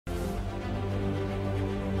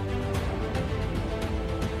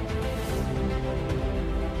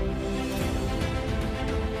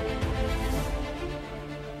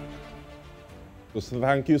So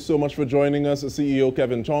thank you so much for joining us, CEO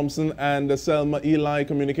Kevin Thompson and Selma, Elie,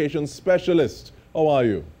 Communications Specialist. How are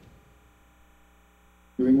you?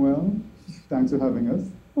 Doing well. Thanks for having us.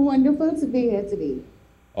 Wonderful to be here today.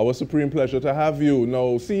 Our supreme pleasure to have you.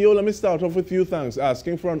 Now, CEO, let me start off with you. Thanks.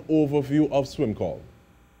 Asking for an overview of SWMCOL.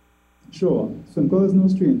 Sure. SWMCOL is no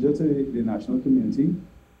stranger to the national community.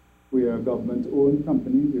 We are a government-owned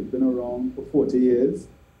company. We've been around for 40 years,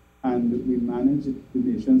 and we manage the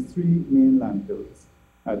nation's 3 main landfills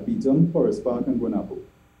at Beaton, Forest Park, and Guanapo.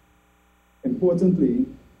 Importantly,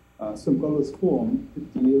 SWMCOL was formed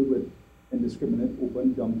to deal with indiscriminate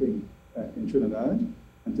open dumping in Trinidad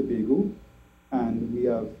and Tobago, and we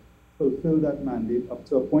have fulfilled that mandate up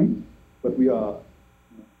to a point, but we are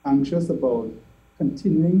anxious about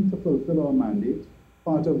continuing to fulfill our mandate,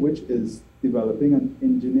 part of which is developing an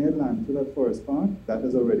engineered landfill at Forest Park. That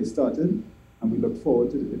has already started, and we look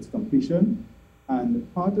forward to its completion.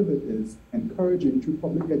 And part of it is encouraging, through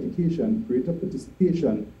public education, greater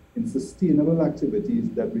participation in sustainable activities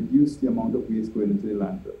that reduce the amount of waste going into the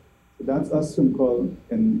landfill. So that's us SWMCOL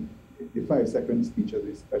in the 5-second speech, as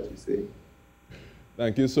we especially say.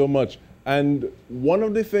 Thank you so much. And one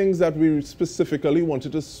of the things that we specifically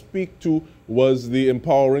wanted to speak to was the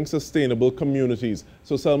empowering sustainable communities.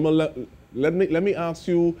 So Selma, let me ask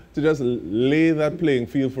you to just lay that playing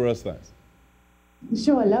field for us, thanks.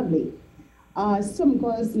 Sure, lovely.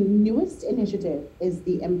 SWMCOL's newest initiative is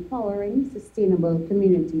the Empowering Sustainable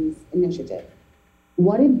Communities Initiative.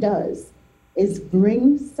 What it does is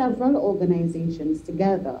bring several organizations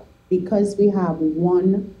together because we have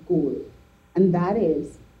one goal, and that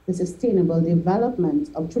is the sustainable development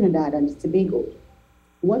of Trinidad and Tobago.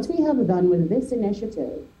 What we have done with this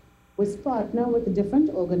initiative was partner with different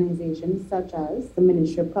organizations such as the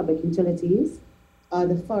Ministry of Public Utilities,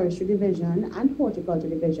 the Forestry Division and Horticulture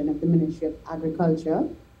Division of the Ministry of Agriculture,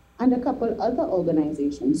 and a couple other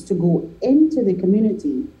organizations to go into the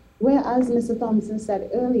community, where, as Mr. Thompson said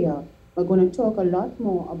earlier, we're going to talk a lot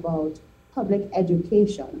more about public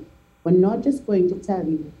education. We're not just going to tell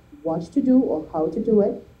you what to do or how to do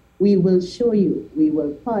it. We will show you, we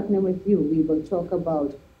will partner with you, we will talk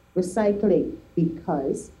about recycling,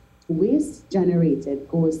 because waste generated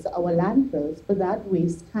goes to our landfills, but that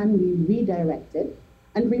waste can be redirected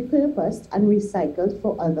and repurposed and recycled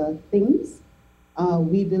for other things.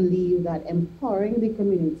 We believe that empowering the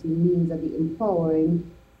community means that the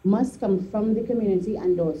empowering must come from the community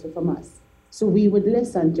and also from us. So we would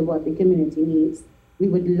listen to what the community needs. We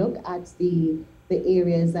would look at the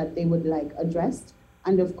areas that they would like addressed.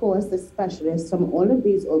 And of course, the specialists from all of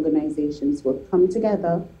these organizations will come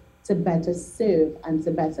together to better serve and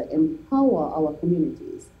to better empower our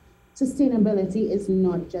communities. Sustainability is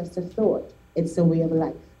not just a thought, it's a way of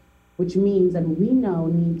life, which means that we now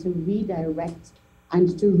need to redirect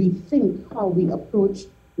and to rethink how we approach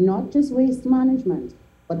not just waste management,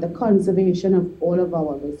 but the conservation of all of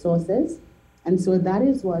our resources. And so that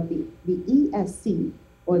is what the ESC,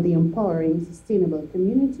 or the Empowering Sustainable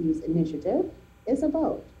Communities Initiative, is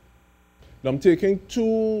about. Now, I'm taking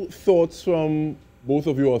 2 thoughts from both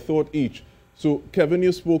of you, or thought each. So, Kevin,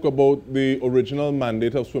 you spoke about the original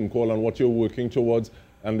mandate of SWMCOL and what you're working towards,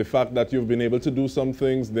 and the fact that you've been able to do some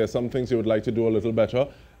things. There's some things you would like to do a little better.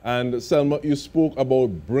 And Selma, you spoke about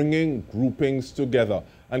bringing groupings together.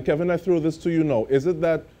 And Kevin, I throw this to you now. Is it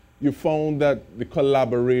that you found that the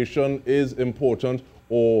collaboration is important,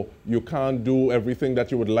 or you can't do everything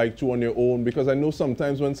that you would like to on your own? Because I know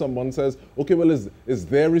sometimes when someone says, okay, well, it's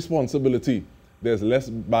their responsibility, there's less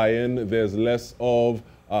buy-in, there's less of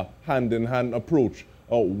a hand-in-hand approach.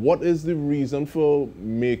 What is the reason for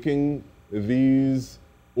making these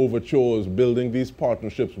overtures, building these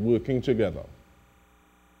partnerships, working together?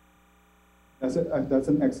 That's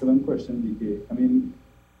an excellent question, Dike. I mean,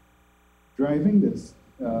 driving this,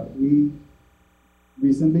 we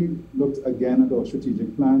recently looked again at our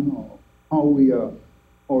strategic plan, or how we are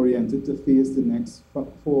oriented to face the next 4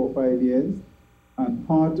 or 5 years. And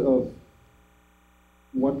part of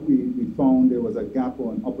what we found there was a gap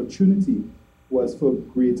or an opportunity was for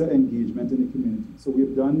greater engagement in the community. So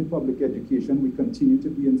we've done the public education, we continue to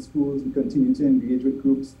be in schools, we continue to engage with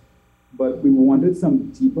groups, but we wanted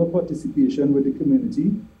some deeper participation with the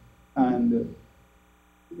community. And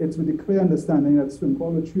it's with the clear understanding that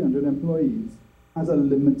SWMCOL, with 300 employees, has a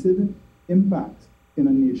limited impact in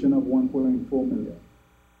a nation of 1.4 million.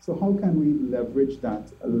 So how can we leverage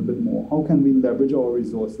that a little bit more? How can we leverage our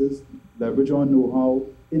resources, leverage our know-how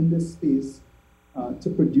in this space to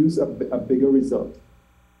produce a bigger result?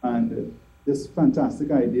 And this fantastic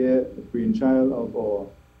idea, the brainchild of our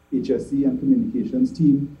HSC and communications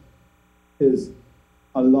team, is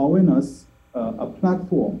allowing us a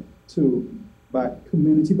platform to by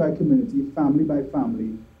community, family by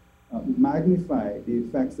family, magnify the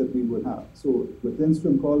effects that we would have. So within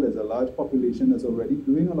SWMCOL, there's a large population that's already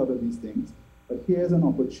doing a lot of these things, but here's an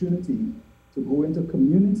opportunity to go into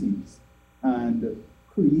communities and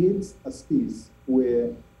create a space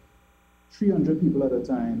where 300 people at a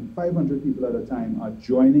time, 500 people at a time are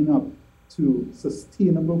joining up to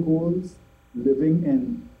sustainable goals, living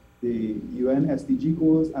in the UN SDG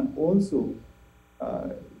goals, and also,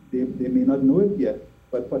 they may not know it yet,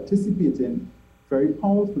 but participating very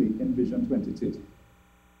powerfully in Vision 2030.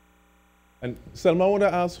 And Selma, I want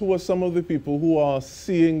to ask, who are some of the people who are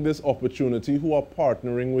seeing this opportunity, who are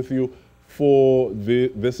partnering with you for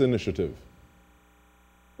this initiative?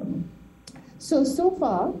 So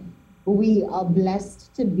far, we are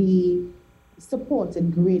blessed to be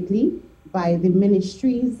supported greatly by the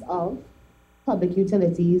ministries of Public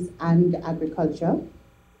Utilities and Agriculture.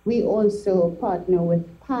 We also partner with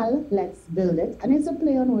PAL, Let's Build It, and it's a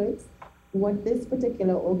play on words. What this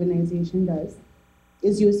particular organization does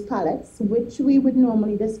is use pallets, which we would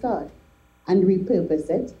normally discard, and repurpose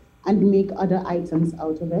it and make other items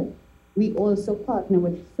out of it. We also partner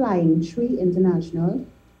with Flying Tree International.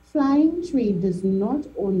 Flying Tree does not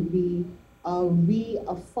only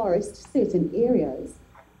reforest certain areas,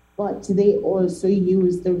 but they also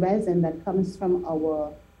use the resin that comes from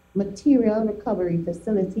our material recovery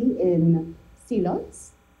facility in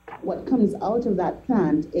Sealots. What comes out of that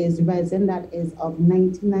plant is resin that is of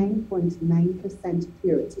 99.9%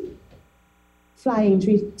 purity. Flying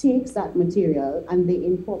Tree takes that material and they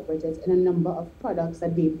incorporate it in a number of products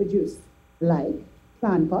that they produce, like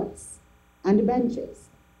plant pots and benches.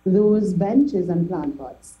 Those benches and plant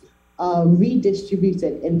pots are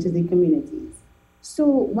redistributed into the communities. So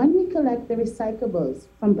when we collect the recyclables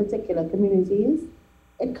from particular communities,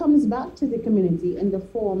 it comes back to the community in the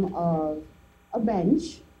form of a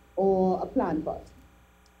bench or a plant pot.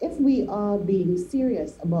 If we are being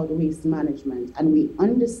serious about waste management and we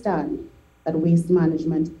understand that waste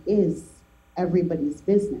management is everybody's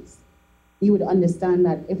business, you would understand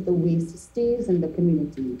that if the waste stays in the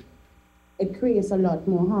community, it creates a lot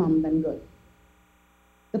more harm than good.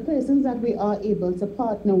 The persons that we are able to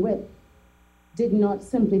partner with did not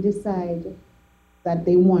simply decide that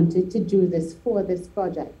they wanted to do this for this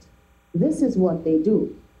project. This is what they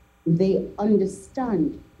do. They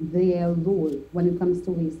understand their role when it comes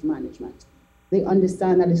to waste management. They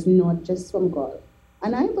understand that it's not just SWMCOL.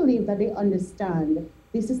 And I believe that they understand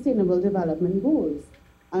the Sustainable Development Goals.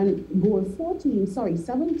 And Goal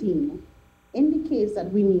 17 indicates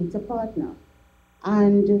that we need to partner.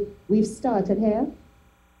 And we've started here.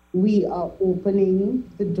 We are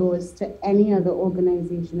opening the doors to any other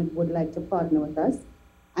organization that would like to partner with us.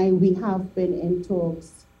 And we have been in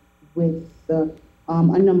talks with a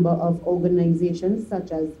number of organizations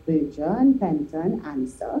such as Berger and Penta and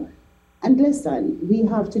ANSA. And listen, we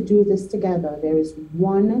have to do this together. There is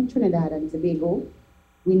one Trinidad and Tobago.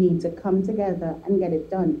 We need to come together and get it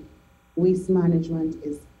done. Waste management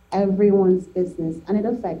is everyone's business and it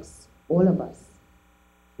affects all of us.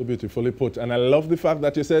 So beautifully put. And I love the fact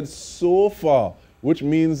that you said so far, which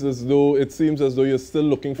means as though it seems as though you're still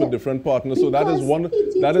looking for different partners. So that is one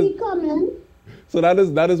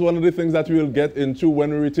one of the things that we'll get into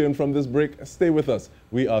when we return from this break. Stay with us.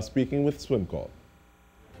 We are speaking with SWMCOL.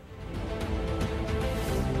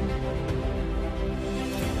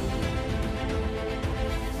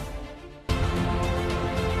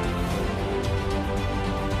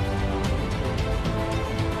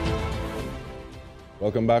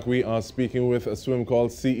 Welcome back. We are speaking with SWMCOL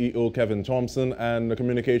CEO Kevin Thompson and the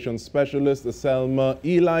communications specialist Selma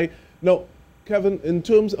Elie. Now, Kevin, in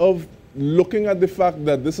terms of looking at the fact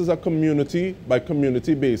that this is a community by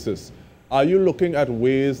community basis, are you looking at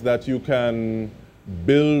ways that you can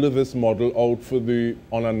build this model out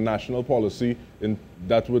on a national policy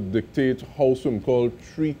that would dictate how SWMCOL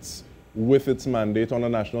treats with its mandate on a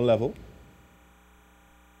national level?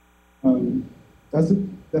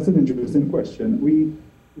 That's an interesting question.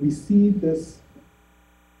 We see this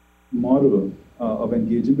model of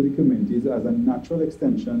engaging with the communities as a natural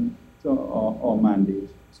extension to our mandate.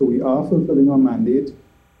 So we are fulfilling our mandate.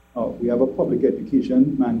 We have a public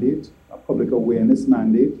education mandate, a public awareness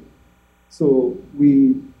mandate. So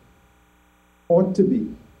we ought to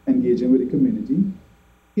be engaging with the community.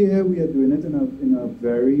 Here we are doing it in a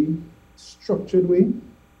very structured way.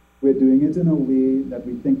 We're doing it in a way that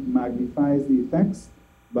we think magnifies the effects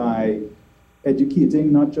by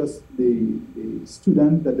educating not just the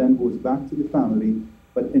student that then goes back to the family,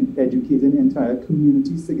 but in educating entire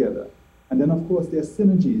communities together. And then, of course, there are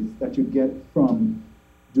synergies that you get from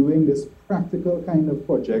doing this practical kind of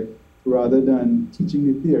project rather than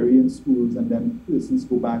teaching the theory in schools and then persons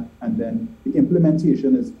go back and then the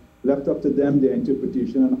implementation is left up to them, their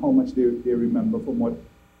interpretation and how much they remember from what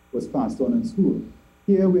was passed on in school.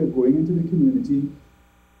 Here we are going into the community.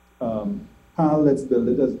 Let's Build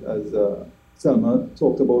It, as Selma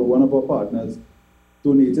talked about, one of our partners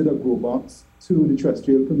donated a grow box to the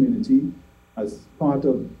terrestrial community as part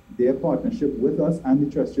of their partnership with us and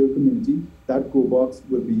the terrestrial community. That grow box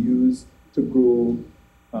will be used to grow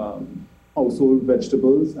household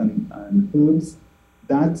vegetables and herbs.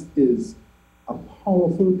 That is a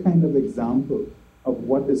powerful kind of example of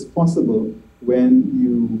what is possible when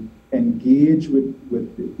you engage with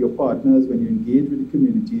your partners, when you engage with the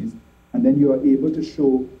communities, and then you are able to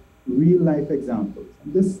show real life examples.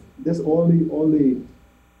 And this all the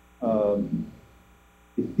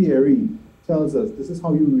theory tells us this is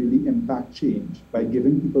how you really impact change, by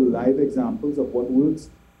giving people live examples of what works,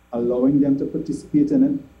 allowing them to participate in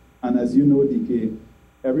it. And as you know, Dike,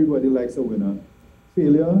 everybody likes a winner.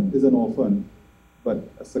 Failure is an orphan, but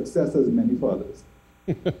a success has many fathers.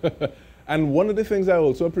 And one of the things I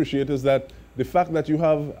also appreciate is that the fact that you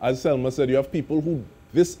have, as Selma said, you have people who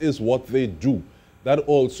this is what they do. That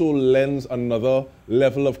also lends another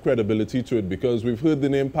level of credibility to it, because we've heard the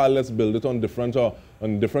name Let's Build It on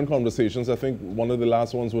different conversations. I think one of the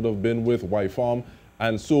last ones would have been with Y-Farm.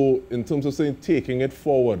 And so in terms of saying taking it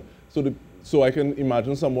forward, so I can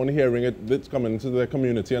imagine someone hearing it that's coming into their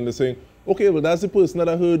community and they're saying, okay, well, that's the person that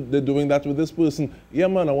I heard they're doing that with this person. Yeah,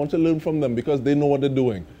 man, I want to learn from them because they know what they're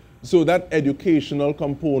doing. So that educational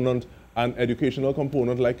component,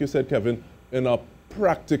 like you said, Kevin, in a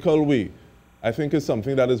practical way, I think is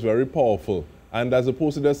something that is very powerful. And as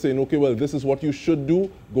opposed to just saying, okay, well, this is what you should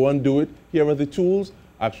do, go and do it. Here are the tools,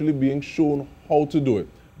 actually being shown how to do it.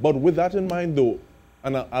 But with that in mind, though,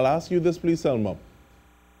 and I'll ask you this, please, Selma,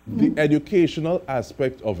 the educational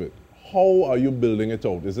aspect of it, how are you building it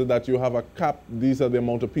out? Is it that you have a cap, these are the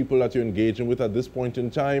amount of people that you're engaging with at this point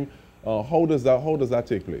in time? How does that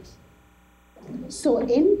take place? So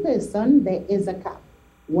in person, there is a cap.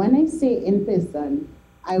 When I say in person,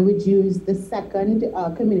 I would use the second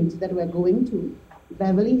community that we're going to,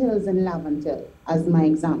 Beverly Hills and Laventille, as my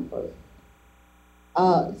example.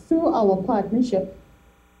 Through our partnership,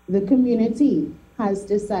 the community has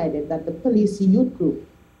decided that the police youth group,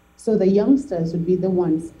 so the youngsters would be the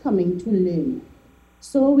ones coming to learn.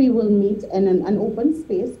 So we will meet in an open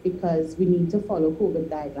space because we need to follow COVID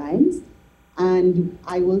guidelines, and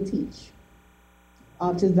I will teach.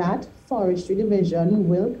 After that, Forestry Division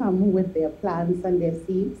will come with their plants and their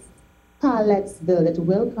seeds. Let's Build It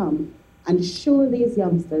will come and show these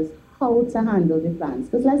youngsters how to handle the plants.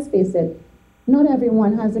 Because let's face it, not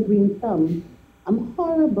everyone has a green thumb. I'm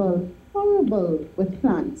horrible with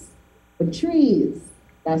plants. With trees,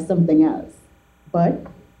 that's something else. But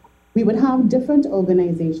we would have different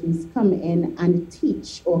organizations come in and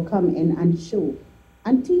teach or come in and show.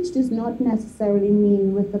 And teach does not necessarily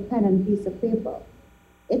mean with a pen and piece of paper.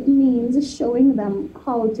 It means showing them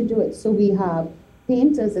how to do it. So we have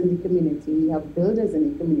painters in the community, we have builders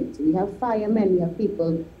in the community, we have firemen, we have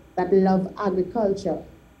people that love agriculture.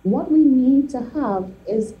 What we need to have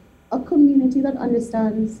is a community that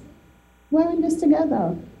understands we're in this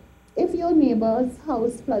together. If your neighbor's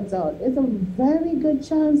house floods out, there's a very good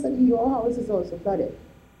chance that your house is also flooded.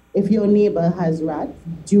 If your neighbor has rats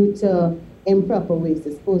due to improper waste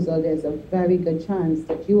disposal, there's a very good chance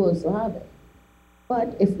that you also have it.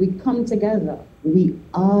 But if we come together, we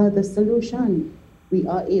are the solution. We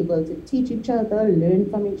are able to teach each other, learn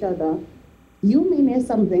from each other. You may know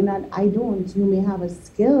something that I don't. You may have a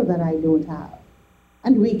skill that I don't have.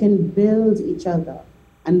 And we can build each other.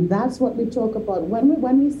 And that's what we talk about.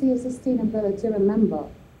 When we say sustainability, remember,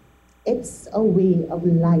 it's a way of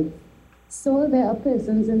life. So there are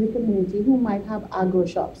persons in the community who might have agro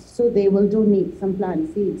shops, so they will donate some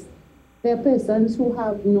plant seeds. There are persons who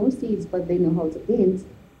have no seeds, but they know how to paint.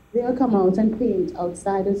 They'll come out and paint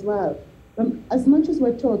outside as well. As much as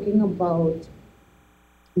we're talking about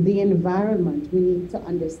the environment, we need to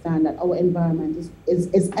understand that our environment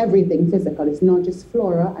is everything physical. It's not just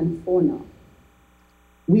flora and fauna.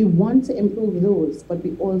 We want to improve those, but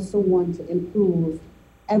we also want to improve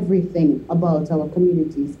everything about our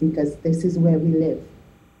communities because this is where we live.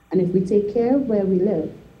 And if we take care of where we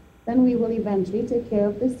live, then we will eventually take care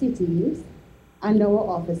of the cities and our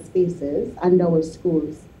office spaces and our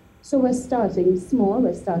schools. So we're starting small,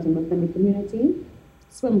 we're starting within the community.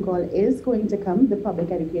 SWMCOL is going to come, the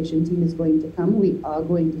public education team is going to come, we are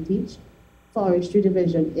going to teach. Forestry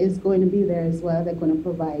Division is going to be there as well. They're going to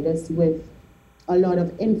provide us with a lot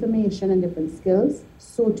of information and different skills.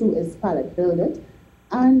 So too is Let's Build It.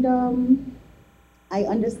 And I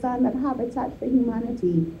understand that Habitat for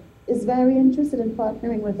Humanity is very interested in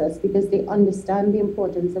partnering with us because they understand the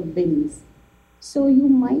importance of bins. So you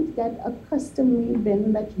might get a custom-made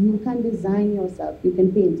bin that you can design yourself, you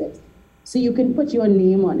can paint it. So you can put your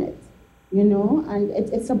name on it, you know, and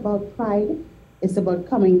it's about pride, it's about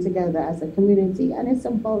coming together as a community, and it's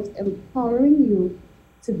about empowering you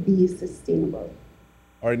to be sustainable.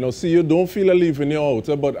 All right, now see, you don't feel a leaving you out,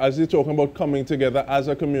 but as you're talking about coming together as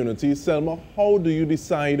a community, Selma, how do you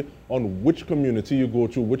decide on which community you go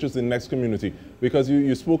to, which is the next community? Because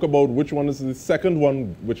you spoke about which one is the second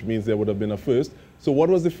one, which means there would have been a first. So what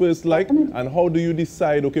was the first like, and how do you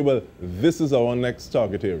decide, okay, well, this is our next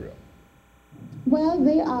target area? Well,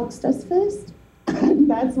 they asked us first, and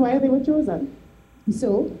that's why they were chosen.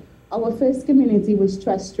 So our first community was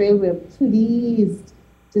Trust Trail. We're pleased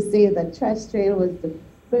to say that Trust Trail was the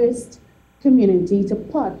first community to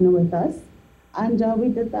partner with us. And we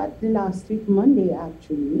did that last week, Monday,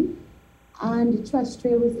 actually. And Trust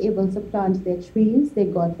Trail was able to plant their trees. They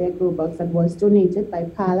got their grow box that was donated by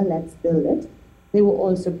Pala Let's Build It. They were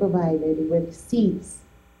also provided with seeds,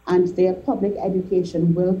 and their public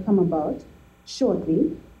education will come about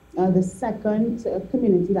shortly. The second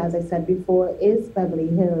community, as I said before, is Beverly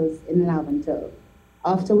Hills in Laventille,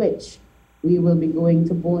 after which we will be going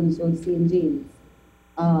to Bones Road, St. James,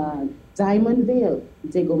 Diamond Vale,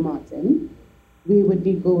 Diego Martin. We would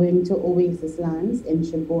be going to Oasis Lands in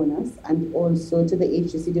Chabonas and also to the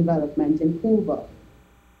HTC development in Hoover.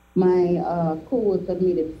 My co-worker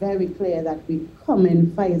made it very clear that we come in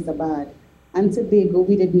Faizabad, and Tobago,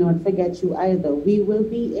 we did not forget you either. We will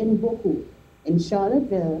be in Boku, in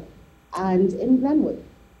Charlottesville, and in Glenwood.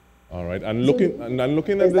 All right, and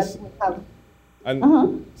looking at this,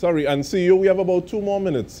 sorry, and CEO, we have about 2 more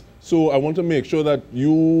minutes. So I want to make sure that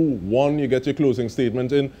you get your closing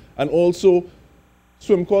statement in, and also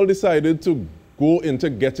SWMCOL decided to go into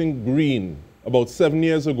getting green about 7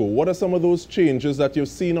 years ago. What are some of those changes that you've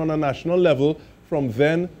seen on a national level from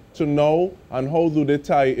then to now, and how do they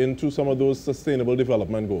tie into some of those sustainable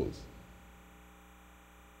development goals?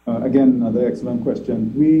 Again, another excellent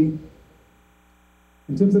question.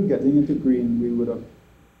 In terms of getting into green, we would have,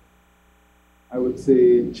 I would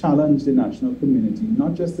say, challenged the national community,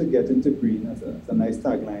 not just to get into green as a nice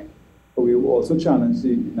tagline, but we will also challenge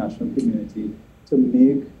the national community to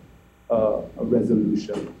make a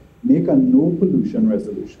resolution, make a no pollution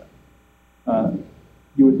resolution.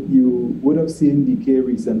 You would have seen Dike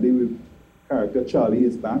recently with character Charlie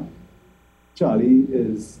is back. Charlie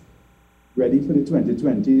is ready for the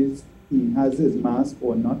 2020s. He has his mask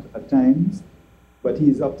or not at times, but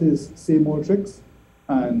he's up to his same old tricks.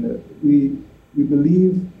 And we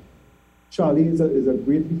believe Charlie is a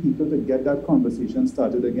great vehicle to get that conversation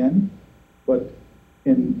started again. But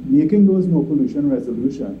in making those no pollution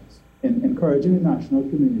resolutions, in encouraging the national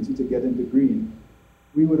community to get into green,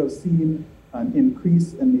 we would have seen an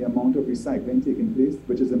increase in the amount of recycling taking place,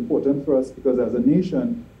 which is important for us because as a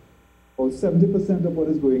nation, about 70% of what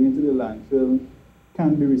is going into the landfill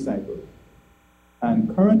can be recycled.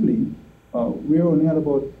 And currently, we're only at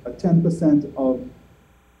about a 10% of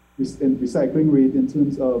recycling rate in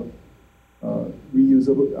terms of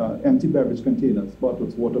reusable empty beverage containers,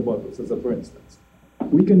 bottles, water bottles, as a for instance.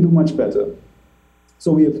 We can do much better.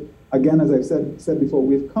 So we have, again, as I've said before,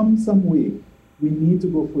 we've come some way. We need to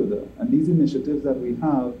go further. And these initiatives that we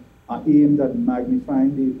have are aimed at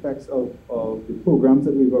magnifying the effects of the programs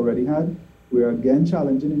that we've already had. We're again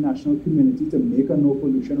challenging the national community to make a no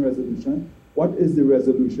pollution resolution. What is the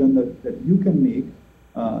resolution that you can make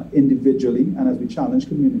individually? And as we challenge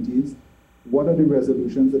communities, what are the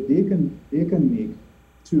resolutions that they can make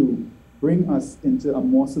to bring us into a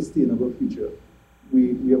more sustainable future?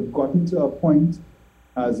 We have gotten to a point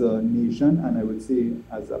as a nation, and I would say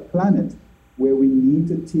as a planet, where we need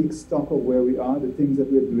to take stock of where we are, the things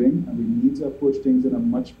that we're doing, and we need to approach things in a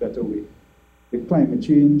much better way. The climate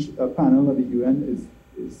change panel of the UN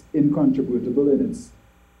is incontrovertible in its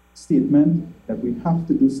statement that we have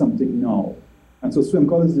to do something now. And so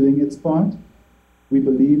SWMCOL is doing its part. We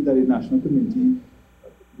believe that the national community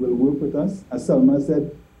will work with us. As Selma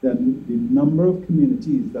said, the number of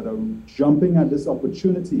communities that are jumping at this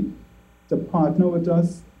opportunity to partner with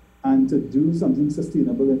us and to do something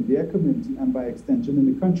sustainable in their community and by extension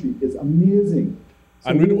in the country is amazing. So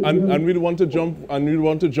and we'd want to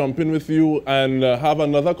jump in with you and have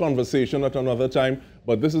another conversation at another time.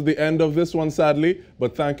 But this is the end of this one, sadly.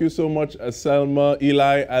 But thank you so much, Selma,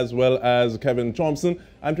 Elie, as well as Kevin Thompson.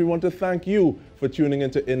 And we want to thank you for tuning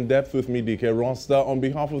into In Depth with me, Dike Rostant. On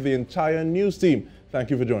behalf of the entire news team, thank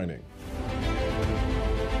you for joining.